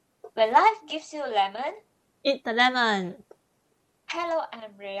When life gives you lemon. Eat the lemon. Hello,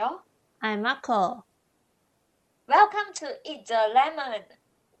 I'm Rio. I'm Marco. Welcome to Eat the Lemon.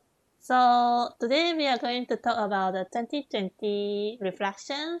 So today we are going to talk about the 2020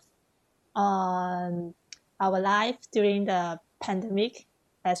 reflections on our life during the pandemic.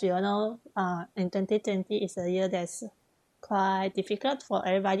 As we all know, in 2020 is a year that's quite difficult for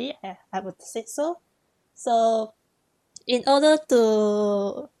everybody. I would say so. So in order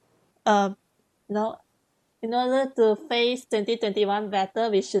to uh, you know in order to face 2021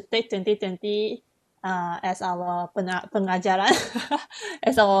 better, we should take 2020 as our pengajaran,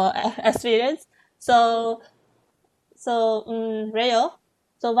 as our experience. So, Rayo,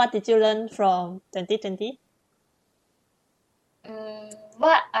 so what did you learn from 2020?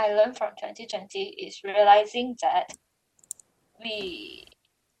 What I learned from 2020 is realizing that we,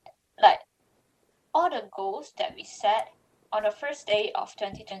 like, all the goals that we set on the first day of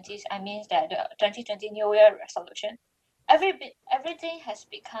 2020, I mean that the 2020 New Year resolution, everything has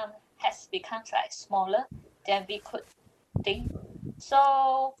become like smaller than we could think.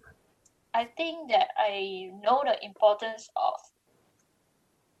 So I think that I know the importance of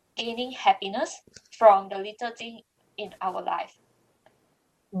gaining happiness from the little thing in our life.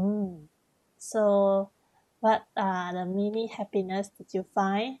 So, what are the mini happiness did you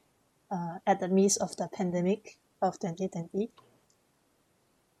find at the midst of the pandemic of 2020?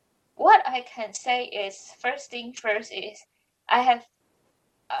 What I can say is first thing first is I have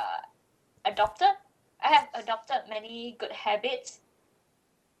uh, adopted many good habits.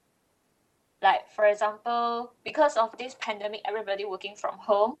 Like for example, because of this pandemic, everybody working from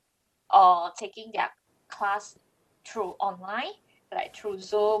home or taking their class through online, like through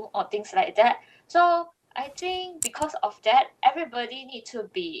Zoom or things like that. So I think because of that, everybody need to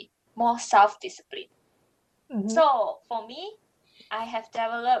be more self-disciplined. So for me, I have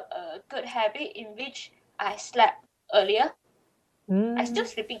developed a good habit in which I slept earlier. I still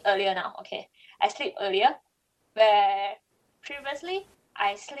sleeping earlier now, okay. I sleep earlier, where previously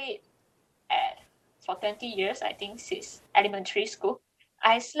I sleep at, for 20 years, I think since elementary school,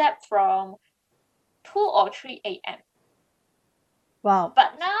 I slept from 2 or 3 a.m. Wow.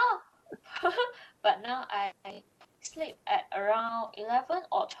 But now, I sleep at around 11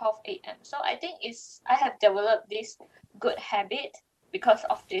 or 12 a.m. So I think I have developed this good habit because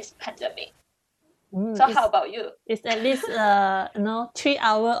of this pandemic. So how about you? It's at least 3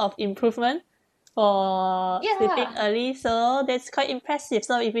 hour of improvement for sleeping Yeah. early. So that's quite impressive.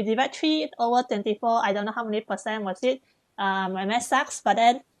 So if we divide 3/24, I don't know how many percent was it. My math sucks, but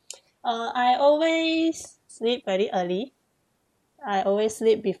then I always sleep very early. I always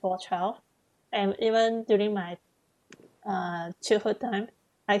sleep before 12. And even during my childhood time,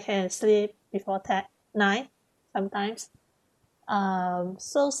 I can sleep before 10, 9 sometimes.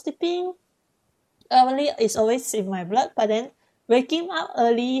 So sleeping early is always in my blood, but then waking up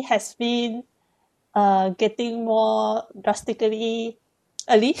early has been getting more drastically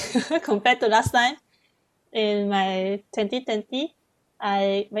early compared to last time. In my 2020,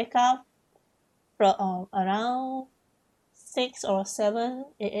 I wake up from around 6 or 7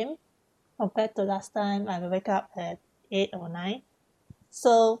 a.m. compared to last time I wake up at 8 or 9.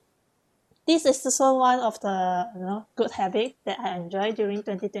 So this is also one of the good habits that I enjoy during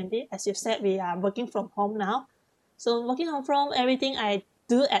 2020. As you said, we are working from home now. So working from everything I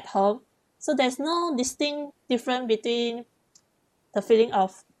do at home. So there's no distinct difference between the feeling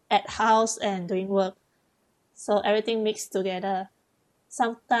of at house and doing work. So everything mixed together.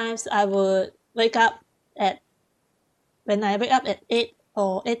 Sometimes I would wake up at when I wake up at 8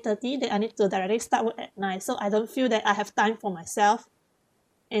 or 8:30, then I need to directly start work at 9. So I don't feel that I have time for myself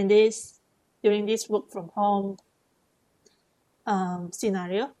in this during this work from home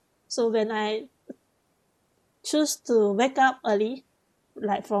scenario. So when I choose to wake up early,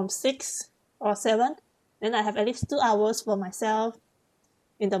 like from 6 or 7, then I have at least 2 hours for myself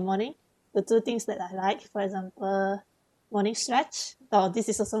in the morning to do things that I like. For example, morning stretch. So this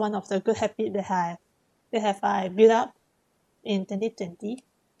is also one of the good habits that I built up in 2020.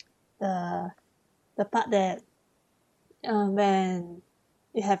 The part that when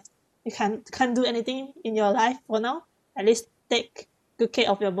you have you can't do anything in your life for now, at least take good care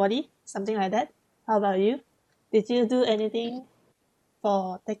of your body, something like that. How about you? Did you do anything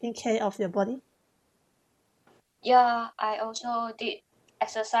for taking care of your body? Yeah, I also did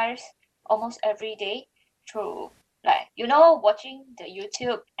exercise almost every day through, like, watching the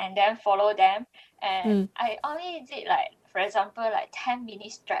YouTube and then follow them. And I only did, like, for example, like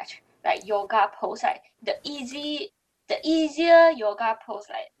 10-minute stretch, like yoga pose, like the easier yoga pose,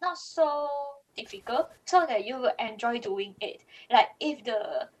 like not so difficult, so that you will enjoy doing it. Like if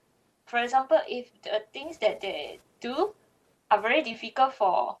the for example, if the things that they do are very difficult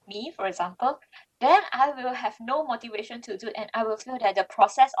for me, for example, then I will have no motivation to do, and I will feel that the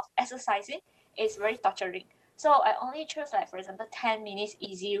process of exercising is very torturing. So I only choose, like, for example, 10 minutes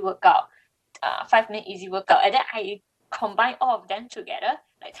easy workout, 5 minute easy workout, and then I combine all of them together,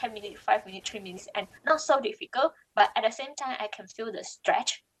 like 10 minutes, 5 minutes, 3 minutes, and not so difficult, but at the same time I can feel the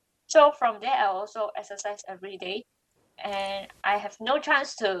stretch. So from there I also exercise every day, and I have no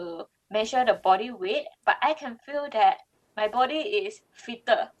chance to measure the body weight, but I can feel that my body is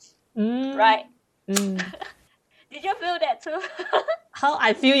fitter, right? Mm. Did you feel that too? How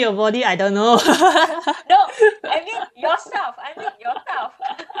I feel your body, I don't know. No, I mean yourself. I mean yourself.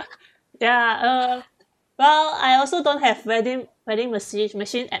 Yeah. Well, I also don't have wedding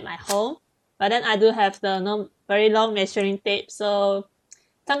machine at my home, but then I do have the very long measuring tape. So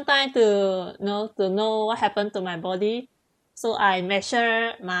sometimes to know what happened to my body, so I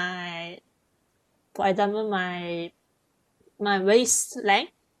measure for example, my waist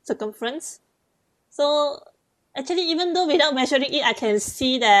length, circumference. So actually, even though without measuring it, I can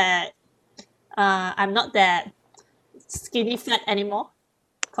see that I'm not that skinny fat anymore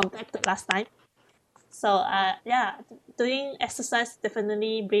compared to last time. So yeah, doing exercise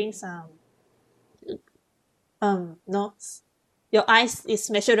definitely brings no, your eyes is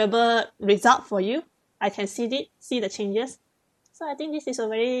measurable result for you. I can see the changes. So I think this is a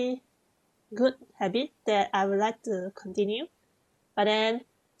very good habit that I would like to continue. But then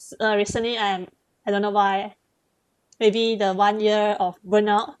recently I don't know why, maybe the 1 year of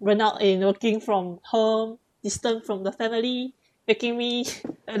burnout in working from home, distant from the family, making me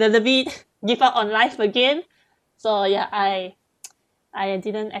a little bit give up on life again. So yeah, I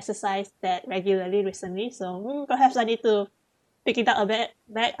didn't exercise that regularly recently. So perhaps I need to pick it up a bit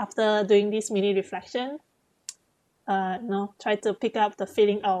back after doing this mini reflection. No, try to pick up the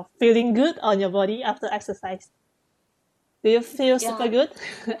feeling of feeling good on your body after exercise. Do you feel super Yeah, good?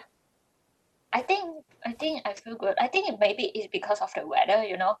 I think I feel good. I think it maybe is because of the weather.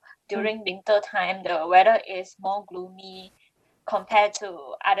 During winter time, the weather is more gloomy compared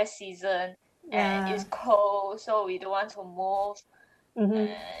to other season, and Yeah. it's cold, so we don't want to move.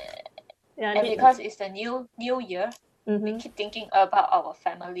 Mm-hmm. Uh, Yeah. and because it's the new year, we Mm-hmm. keep thinking about our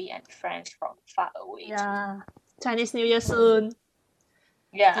family and friends from far away too. Yeah. Chinese New Year Mm. soon.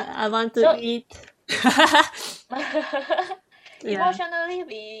 Yeah. I want to So eat. Yeah. emotionally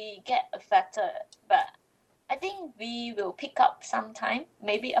we get affected, but I think we will pick up sometime,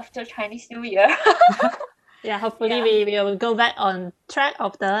 maybe after Chinese New Year. Yeah. Hopefully Yeah. we will go back on track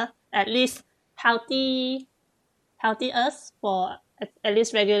of the at least healthy us for at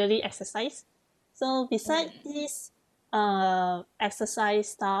least regularly exercise. So besides Mm. this exercise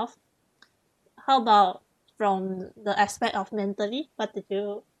stuff, how about from the aspect of mentally, what did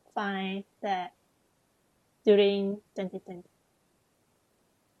you find that during 2020?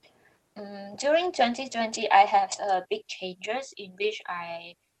 During 2020, I have big changes in which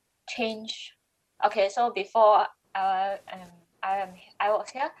I change. Okay, so before I am I was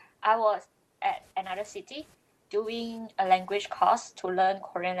here, I was at another city doing a language course to learn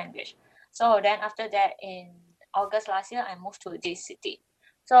Korean language. So then after that, in August last year, I moved to this city.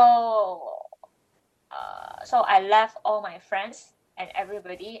 So so I left all my friends and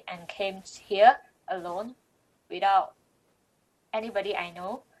everybody and came here alone without anybody I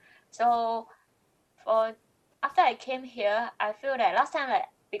know. So for after I came here, I feel that last time, like,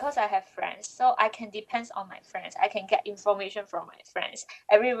 because I have friends, so I can depend on my friends. I can get information from my friends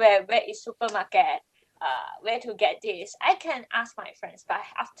everywhere. Where is supermarket? Where to get this? I can ask my friends. But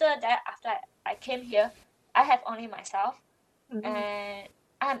after that, after I came here, I have only myself, Mm-hmm. and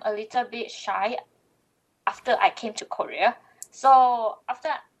I'm a little bit shy after I came to Korea. So after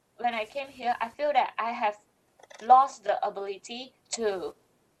when I came here, I feel that I have lost the ability to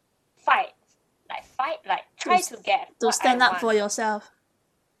fight, like To, try to get to what I stand up want. for yourself.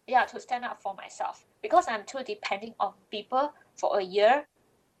 Yeah, to stand up for myself because I'm too depending on people for a year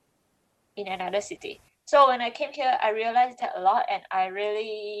in another city. So when I came here, I realized that a lot, and I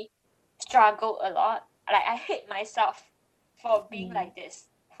really struggled a lot. Like, I hate myself for being Mm. like this,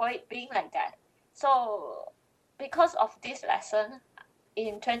 for it being like that. So because of this lesson,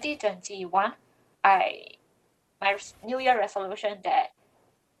 in 2021, I my New Year resolution that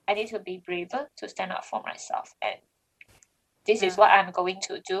I need to be braver to stand up for myself, and this is Yeah. what I'm going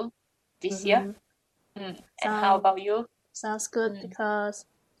to do this year. Mm-hmm. And how Sound, about you? sounds good Mm. because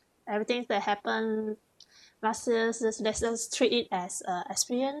everything that happened last year, let's just treat it as an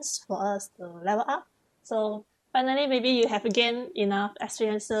experience for us to level up. So finally, maybe you have gained enough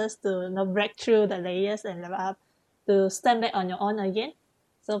experiences to break through the layers and level up to stand back on your own again.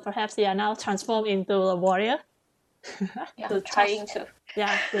 So perhaps you are now transformed into a warrior. Yeah, to trying to.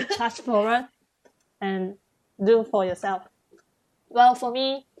 to charge forward and do for yourself. Well, for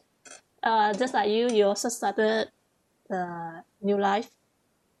me, just like you also started the new life,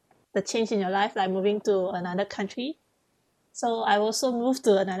 the change in your life, like moving to another country. So I also moved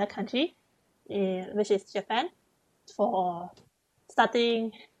to another country, which is Japan, for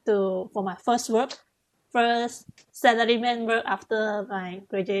starting for my first salaryman work after my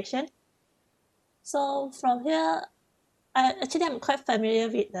graduation. So from here, I'm quite familiar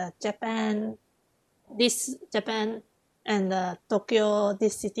with Japan and Tokyo,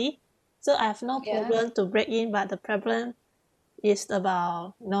 this city. So I have no Yeah. problem to break in, but the problem is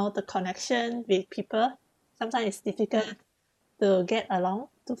about the connection with people. Sometimes it's difficult to get along,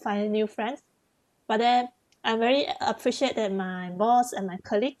 to find new friends. But then I very appreciate that my boss and my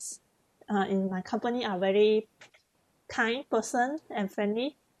colleagues in my company are very kind person and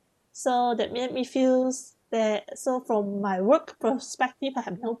friendly. So that made me feel that, so from my work perspective, I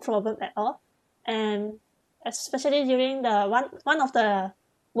have no problem at all. And especially during the one of the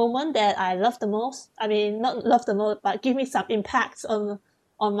moment that I love the most, I mean, not love the most, but give me some impacts on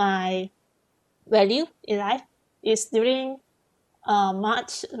my value in life, is during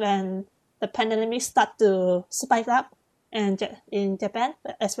March, when the pandemic start to spike up, and in Japan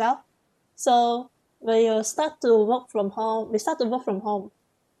as well. So when you start to work from home, we start to work from home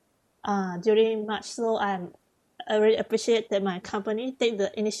during March. So I really appreciate that my company take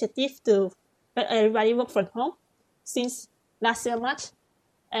the initiative to let everybody work from home since last year March.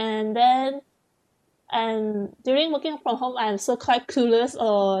 And then, and during working from home, I'm so quite clueless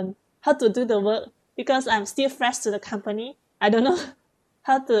on how to do the work because I'm still fresh to the company. I don't know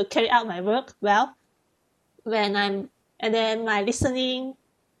how to carry out my work well when I'm, and then my listening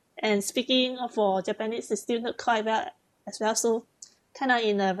and speaking for Japanese is still not quite well as well. So kind of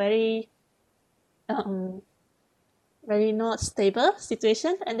in a um, very not stable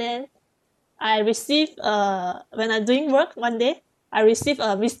situation. And then I received, when I'm doing work one day, I received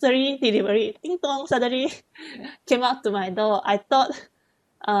a mystery delivery. Ding dong, suddenly came out to my door. I thought,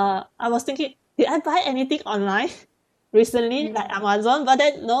 I was thinking, did I buy anything online recently, like Amazon? But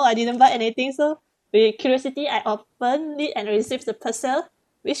then, no, I didn't buy anything. So with curiosity, I opened it and received the parcel,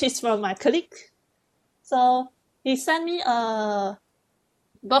 which is from my colleague. So he sent me a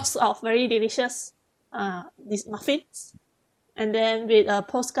box of very delicious these muffins, and then with a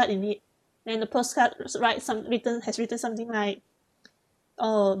postcard in it. And the postcard has written something like,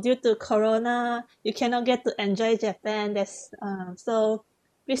 "Oh, due to Corona, you cannot get to enjoy Japan. So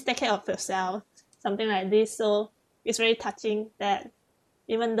please take care of yourself." Something like this. So it's very touching that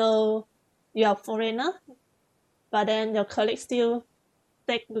even though you are a foreigner, but then your colleagues still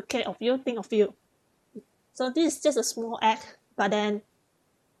take good care of you, think of you. So this is just a small act, but then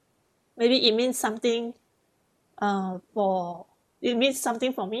maybe it means something for it means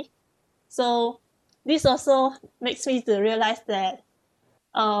something for me. So this also makes me to realize that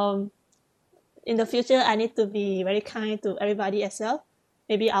um, in the future I need to be very kind to everybody as well.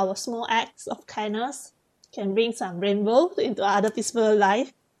 Maybe our small acts of kindness can bring some rainbow into other people's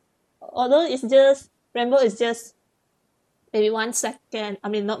life. Although it's just rainbow is just maybe 1 second. I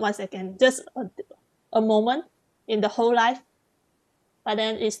mean, not 1 second, just a moment in the whole life. But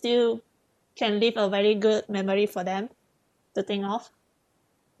then it still can leave a very good memory for them to think of.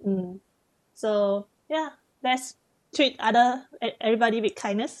 So yeah, let's treat everybody with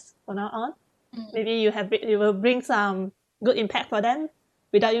kindness from now on. Maybe you will bring some good impact for them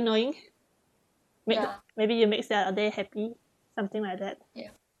without you knowing. Maybe you make their day happy, something like that. Yeah.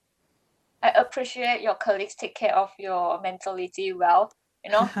 I appreciate your colleagues take care of your mentality well,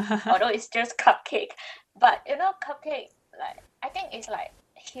 although it's just cupcake. But cupcake, like I think it's like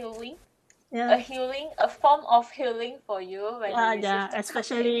healing. Yeah. A form of healing for you when you receive the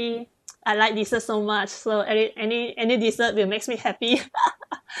especially cupcake. I like dessert so much, so any dessert will makes me happy.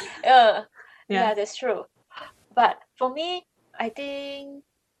 Yeah, that's true. But for me, I think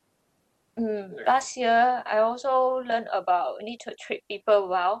last year I also learned about need to treat people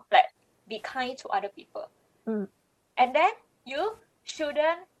well, like be kind to other people. And then you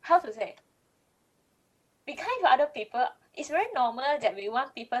shouldn't, how to say, be kind to other people. It's very normal that we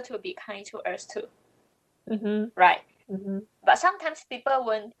want people to be kind to us too. Right? But sometimes people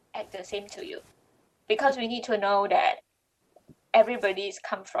won't act the same to you, because we need to know that everybody's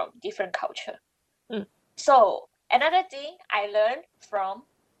come from different culture. So another thing I learned from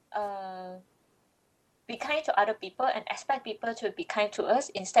be kind to other people and expect people to be kind to us.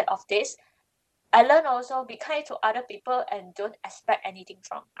 Instead of this, I learned also be kind to other people and don't expect anything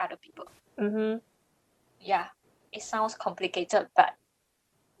from other people. Yeah, it sounds complicated, but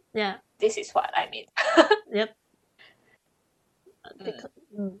Yeah. This is what I mean. Yep. Mm.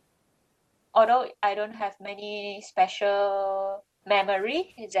 Mm. Although I don't have many special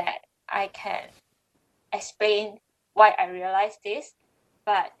memory that I can explain why I realized this,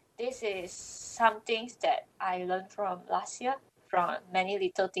 but this is some things that I learned from last year, from many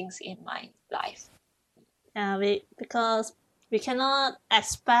little things in my life. Yeah, because we cannot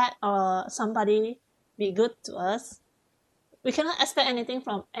expect somebody be good to us. We cannot expect anything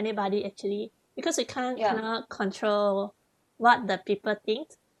from anybody actually because we Yeah. cannot control what the people think.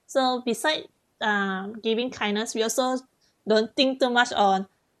 So besides giving kindness, we also don't think too much on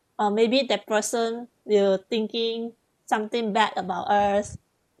or maybe that person will thinking something bad about us.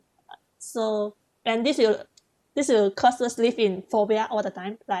 So and this will cause us live in phobia all the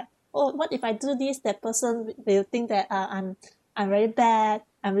time. Like, oh, what if I do this? That person will think that I'm very bad.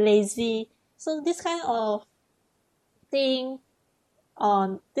 I'm lazy. So this kind of thing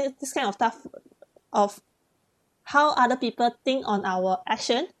on this kind of stuff of how other people think on our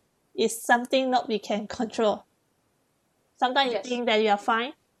action is something that we can control. Sometimes you Yes. think that you are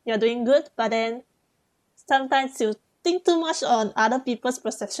fine, you're doing good, but then sometimes you think too much on other people's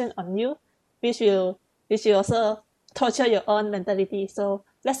perception on you, which will also torture your own mentality. So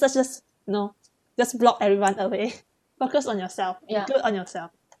let's just just block everyone away. Focus on yourself. Be Yeah. good on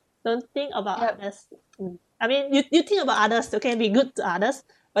yourself. Don't think about Yep. others. I mean, you think about others, okay, be good to others,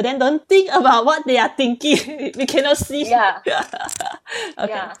 but then don't think about what they are thinking. We cannot see. Yeah.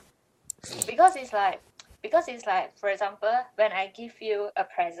 Okay. Yeah. Because it's like, for example, when I give you a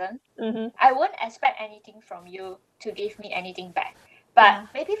present, Mm-hmm. I won't expect anything from you to give me anything back. But Yeah.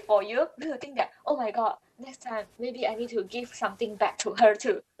 maybe for you, you will think that, oh my god, next time maybe I need to give something back to her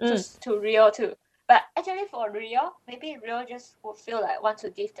too, to Rio too. But actually for Rio, maybe Rio just would feel like want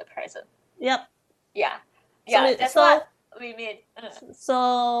to give the present. Yep. Yeah. So Yeah, that's so what we mean.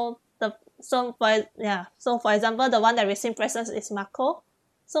 so for example, the one that received presents is Marco.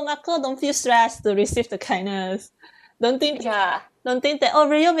 So Marco don't feel stressed to receive the kindness. Don't think Yeah. don't think that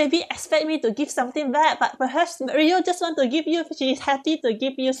Rio maybe expect me to give something back, but perhaps Rio just want to give you. She is happy to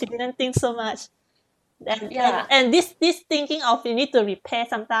give you. She didn't think so much. Yeah. And this thinking of you need to repair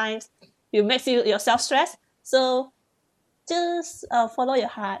sometimes you makes you yourself stressed. So just follow your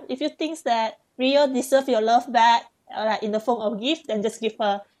heart. If you think that Rio deserve your love back, like in the form of gift, then just give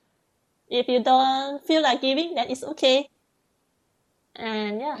her. If you don't feel like giving, then it's okay.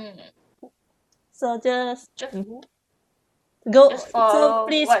 And yeah, so just Just go. just So follow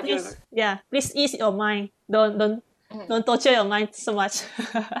please, what you please ease your mind. Don't torture your mind so much.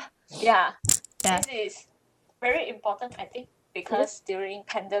 yeah. Yeah. This is very important, I think, Yes. because during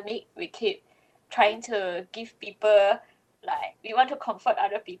pandemic we keep trying to give people, like we want to comfort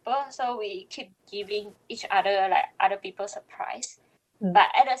other people, so we keep giving each other like other people surprise. But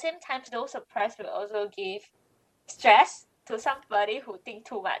at the same time, those surprise will also give stress to somebody who think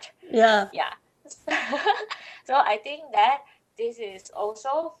too much. Yeah. Yeah. So I think that this is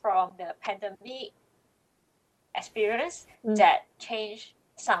also from the pandemic experience that changed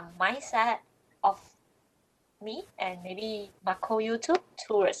some mindset of me and maybe Marco you too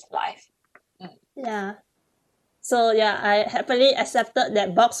towards life. Yeah. So yeah, I happily accepted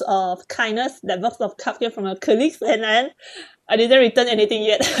that box of kindness, that box of cupcake from a colleague, and then I didn't return anything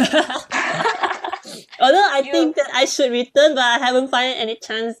yet. Although I think that I should return, but I haven't found any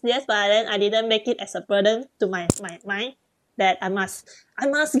chance yet. But then I didn't make it as a burden to my mind that I must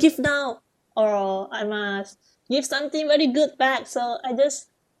give now, or I must give something very good back. So I just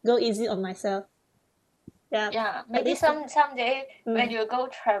go easy on myself. Yeah. Yeah, maybe someday when you go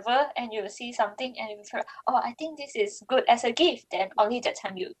travel and you see something and you try, oh, I think this is good as a gift, then only that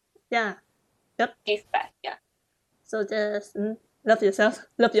time you Yeah. Yep. give back. Yeah. So just love yourself,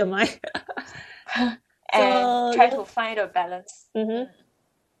 love your mind. And try to find a balance.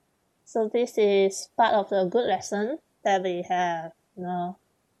 So this is part of the good lesson that we have.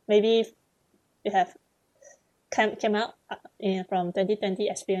 Maybe we have came out from 2020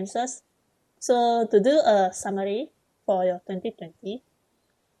 experiences. So to do a summary for your 2020,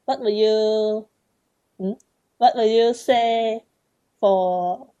 what will you say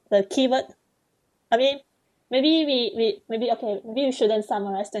for the keyword? I mean, maybe maybe we shouldn't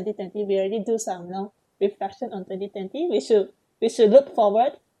summarize 2020. We already do some reflection on 2020. We should look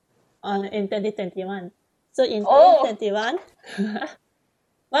forward on in 2021. So in 2021,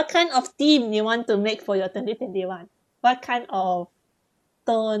 what kind of theme you want to make for your 2021? What kind of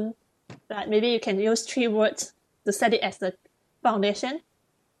tone? Like maybe you can use 3 words to set it as the foundation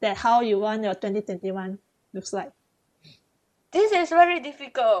that how you want your 2021 looks like. This is very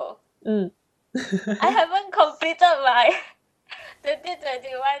difficult. I haven't completed my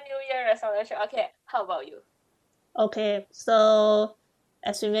 2021 New Year resolution. Okay, how about you? Okay, so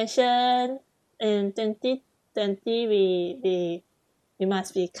as we mentioned in 2020, we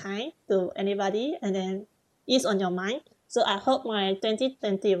must be kind to anybody and then ease on your mind. So I hope my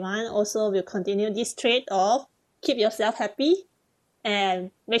 2021 also will continue this trait of keep yourself happy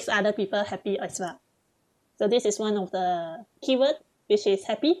and makes other people happy as well. So this is one of the keyword which is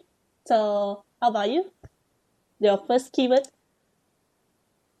happy. So how about you? Your first keyword?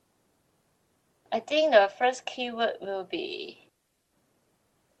 I think the first keyword will be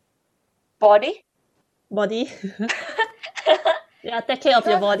body. Body. Yeah, take care of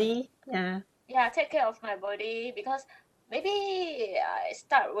your Because body. Yeah. yeah, take care of my body because maybe I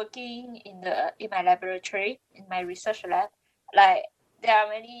start working in my laboratory, in my research lab. Like there are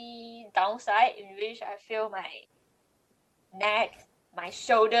many downside in which I feel my neck, my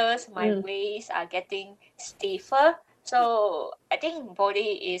shoulders, my Mm. waist are getting stiffer. So I think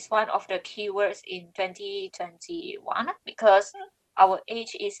body is one of the keywords in 2021 because our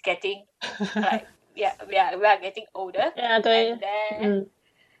age is getting like yeah we are getting older, Yeah, and going. then Mm.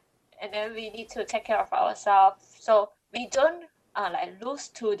 and then we need to take care of ourselves so we don't like lose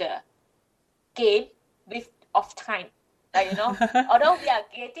to the game with of time, like although we are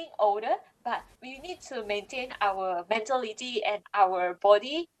getting older but we need to maintain our mentality and our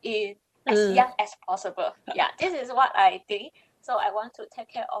body in as Mm. young as possible. Yeah, this is what I think. So I want to take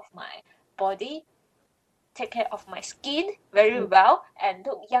care of my body, take care of my skin very well and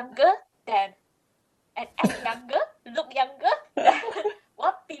look younger than and act younger, look younger than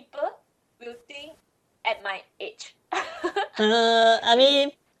what people will think at my age. I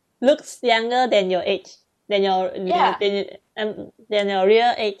mean, looks younger than your age, Yeah. than your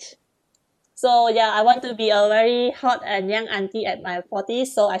real age. So yeah, I want to be a very hot and young auntie at my 40s.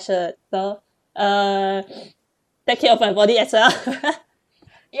 So I should uh take care of my body as well.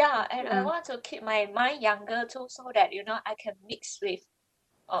 Yeah, and I Yeah. want to keep my mind younger too, so that I can mix with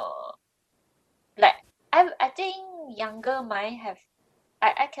uh like I think younger mind have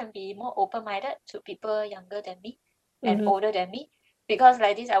I can be more open minded to people younger than me and Mm-hmm. older than me, because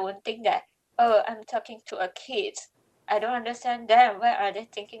like this I won't think that, oh, I'm talking to a kid, I don't understand them, why are they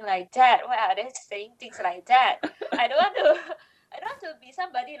thinking like that, why are they saying things like that. I don't want to I don't want to be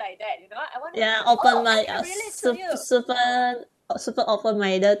somebody like that, I want to, Yeah, open oh, I my can relate to super you. super open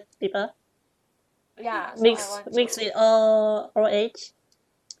minded people. Yeah, so I Mix want mix to with all age.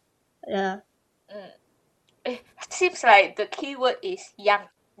 Yeah. mm. It seems like the keyword is young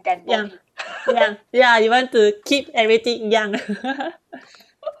than Young. body. Young. Yeah, you want to keep everything young.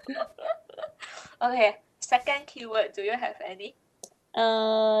 Okay, second keyword, do you have any?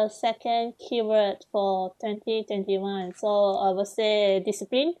 Second keyword for 2021. So I would say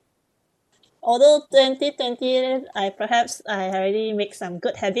discipline. Although 2020, I already make some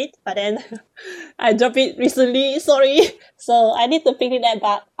good habit, but then I dropped it recently. Sorry. So I need to pick it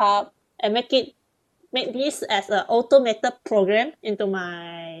back up and make this as an automated program into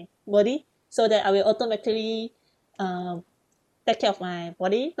my body, so that I will automatically take care of my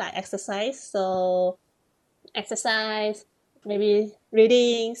body, like exercise. So exercise, maybe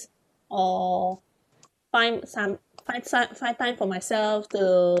readings, or find time for myself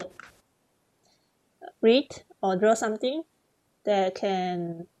to read or draw something that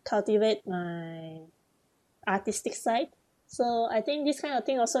can cultivate my artistic side. So I think this kind of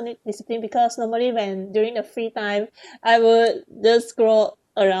thing also need discipline, because normally when during the free time I would just scroll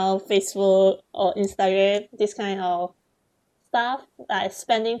around Facebook or Instagram, this kind of stuff. Like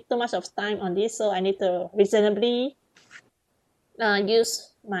spending too much of time on this, so I need to reasonably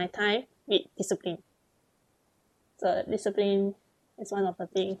use my time with discipline. So discipline is one of the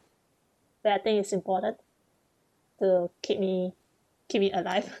things that I think is important to keep me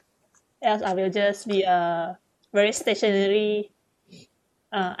alive. Else I will just be a very stationary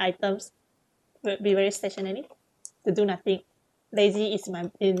items, will be very stationary to do nothing. Lazy is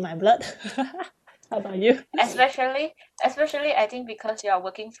in my blood. How about you? Especially I think because you are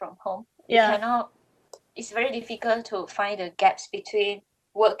working from home, you Yeah. cannot it's very difficult to find the gaps between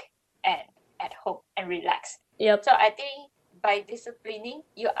work and at home and relax. Yep. So I think by disciplining,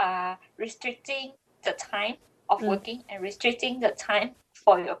 you are restricting the time of Mm. working and restricting the time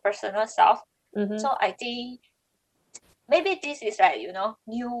for your personal self. Mm-hmm. So I think maybe this is like,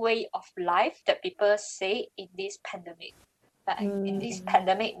 new way of life that people say in this pandemic. Like in this Mm.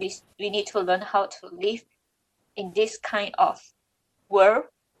 pandemic, we need to learn how to live in this kind of world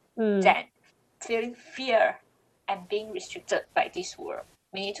Mm. than feeling fear and being restricted by this world.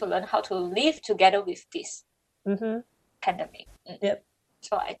 We need to learn how to live together with this Mm-hmm. pandemic. Yep.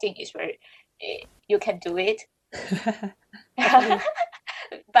 So I think it's you can do it. Definitely.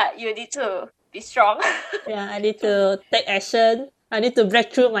 But you need to be strong. Yeah, I need to take action. I need to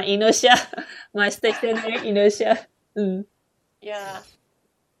break through my inertia, my stationary inertia. Mm. Yeah.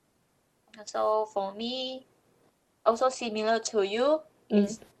 So for me, also similar to you, Mm.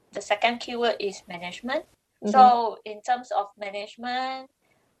 is the second keyword is management. Mm-hmm. So in terms of management,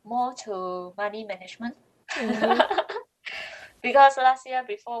 more to money management. Mm-hmm. Because last year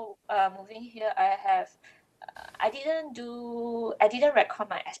before moving here, I didn't record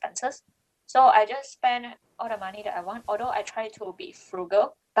my expenses, so I just spend all the money that I want. Although I try to be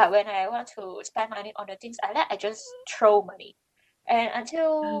frugal, but when I want to spend money on the things I like, I just throw money. And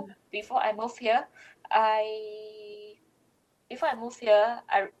until before I move here, I before I move here,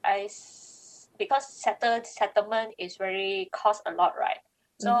 because settlement is very cost a lot, right?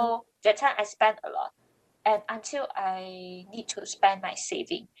 Mm-hmm. So that time I spent a lot, and until I need to spend my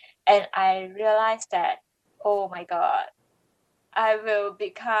saving, and I realized that, oh my god, I will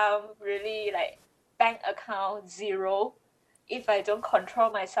become really like bank account zero if I don't control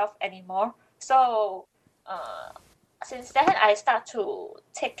myself anymore. So uh, since then I start to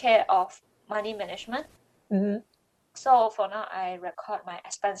take care of money management. Mm-hmm. So for now, I record my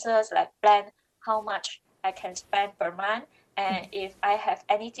expenses, like plan how much I can spend per month, and if I have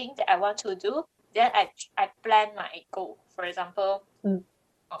anything that I want to do, then I plan my goal. For example, Mm.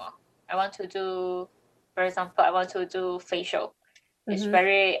 uh, I want to do, for example, I want to do facial. It's Mm-hmm.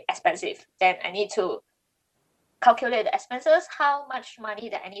 very expensive. Then I need to calculate the expenses, how much money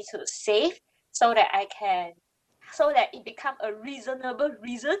that I need to save, so that I can, so that it become a reasonable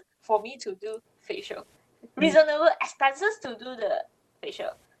reason for me to do facial, Mm. reasonable expenses to do the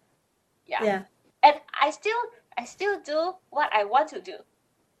facial. Yeah, Yeah. and I still do what I want to do,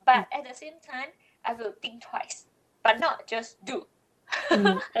 Mm. but at the same time I will think twice, but not just do.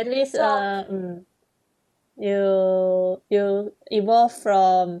 Mm. At least So you evolve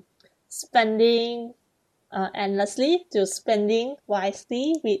from spending endlessly to spending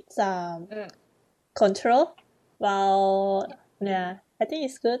wisely with some mm, control. While yeah, I think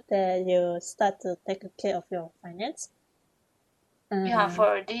it's good that you start to take care of your finance. yeah, Uh,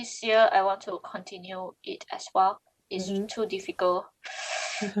 for this year I want to continue it as well. It's mhm. too difficult.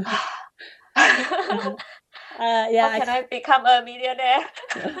 Yeah, How can I become a millionaire?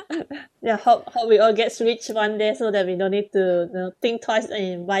 yeah. Hope we all get rich one day so that we don't need to think twice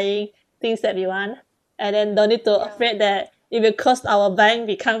in buying things that we want, and then don't need to Yeah, afraid that it will cost our bank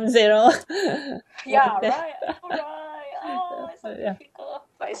become zero one yeah, day. right. I know, right? Oh, it's so Yeah, difficult.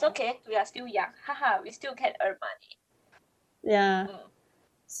 But it's okay. We are still young. Haha, we still can earn money. yeah. Mm.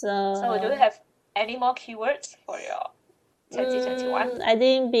 So, do you So have any more keywords for your 2021? I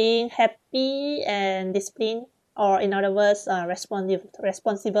think being happy and disciplined, or in other words,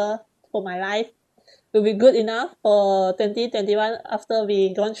 responsible for my life, will be good enough for 2021 after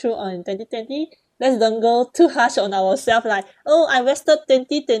we gone through on 2020. Let's don't go too harsh on ourselves like, oh, I wasted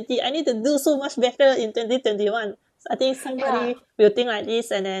 2020. I need to do so much better in 2021. So I think Yeah, somebody will think like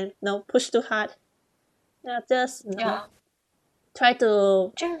this and then push too hard. Yeah, just yeah. try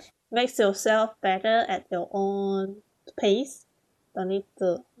to Just make yourself better at your own pace. Don't need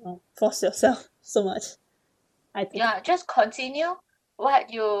to force yourself so much. I think. yeah, just continue what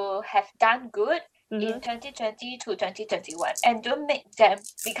you have done good Mm-hmm. in 2020 to 2021, and don't make them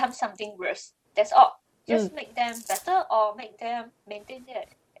become something worse. That's all. Mm, Just make them better, or make them maintain it.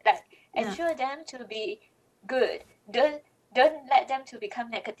 Like, yeah. ensure them to be good. Don't let them to become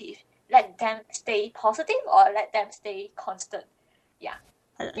negative. Let them stay positive, or let them stay constant. Yeah,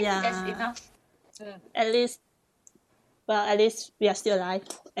 I think that's Yeah. enough. Mm, At least, well, at least we are still alive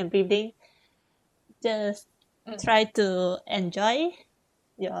and breathing. Just mm. try to enjoy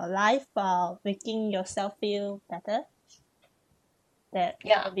your life while making yourself feel better. That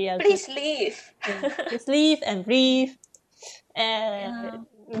Yeah, will be a good. please leave. Yeah. Just live and breathe. Yeah,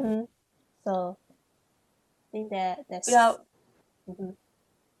 And so I think that we are that's. Mhm.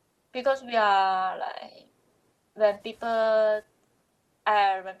 because we are like, when people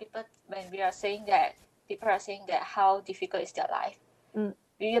when we are saying that, people are saying that how difficult is their life, Mm,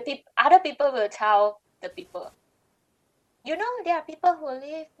 other people will tell the people, there are people who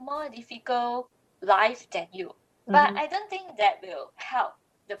live more difficult life than you, but mm-hmm. I don't think that will help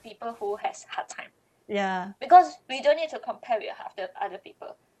the people who has hard time, Yeah. because we don't need to compare with other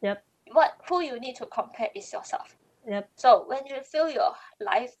people. Yep. Who you need to compare is yourself. Yep. So when you feel your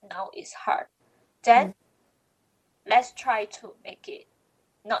life now is hard, then Mm, let's try to make it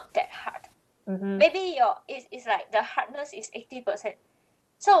not that hard. mm-hmm. Maybe it's like the hardness is 80%.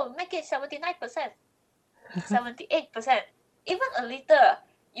 So make it 79%, 78%. Even a little,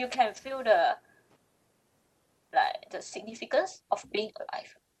 you can feel like the significance of being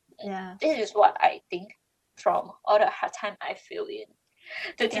alive. Yeah. This is what I think from all the hard time I feel in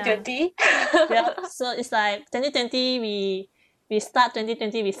 2020. Yeah. So it's like 2020 we start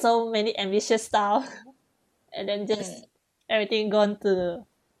 2020 with so many ambitious stuff and then just everything gone to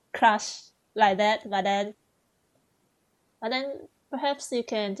crash like that. But then perhaps you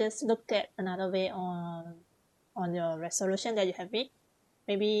can just look at another way on your resolution that you have made.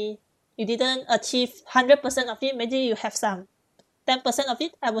 Maybe you didn't achieve 100% of it. Maybe you have some 10% of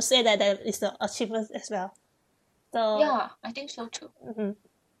it. I would say that that is the achievement as well. So Yeah, I think so too.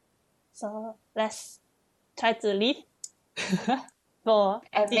 So let's try to live for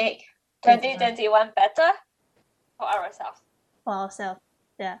And make 2021 2021 better for ourselves. for ourselves.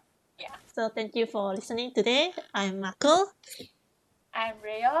 Yeah. Yeah. So thank you for listening today. I'm Marco. I'm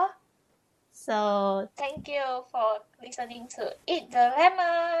Rio. So Thank you for listening to Eat the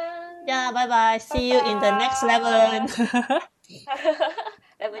Lemon. yeah, bye bye. See you in the next lemon.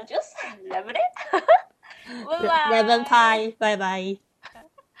 Lemon juice, lemonade. Bye bye. Lemon pie. Bye bye.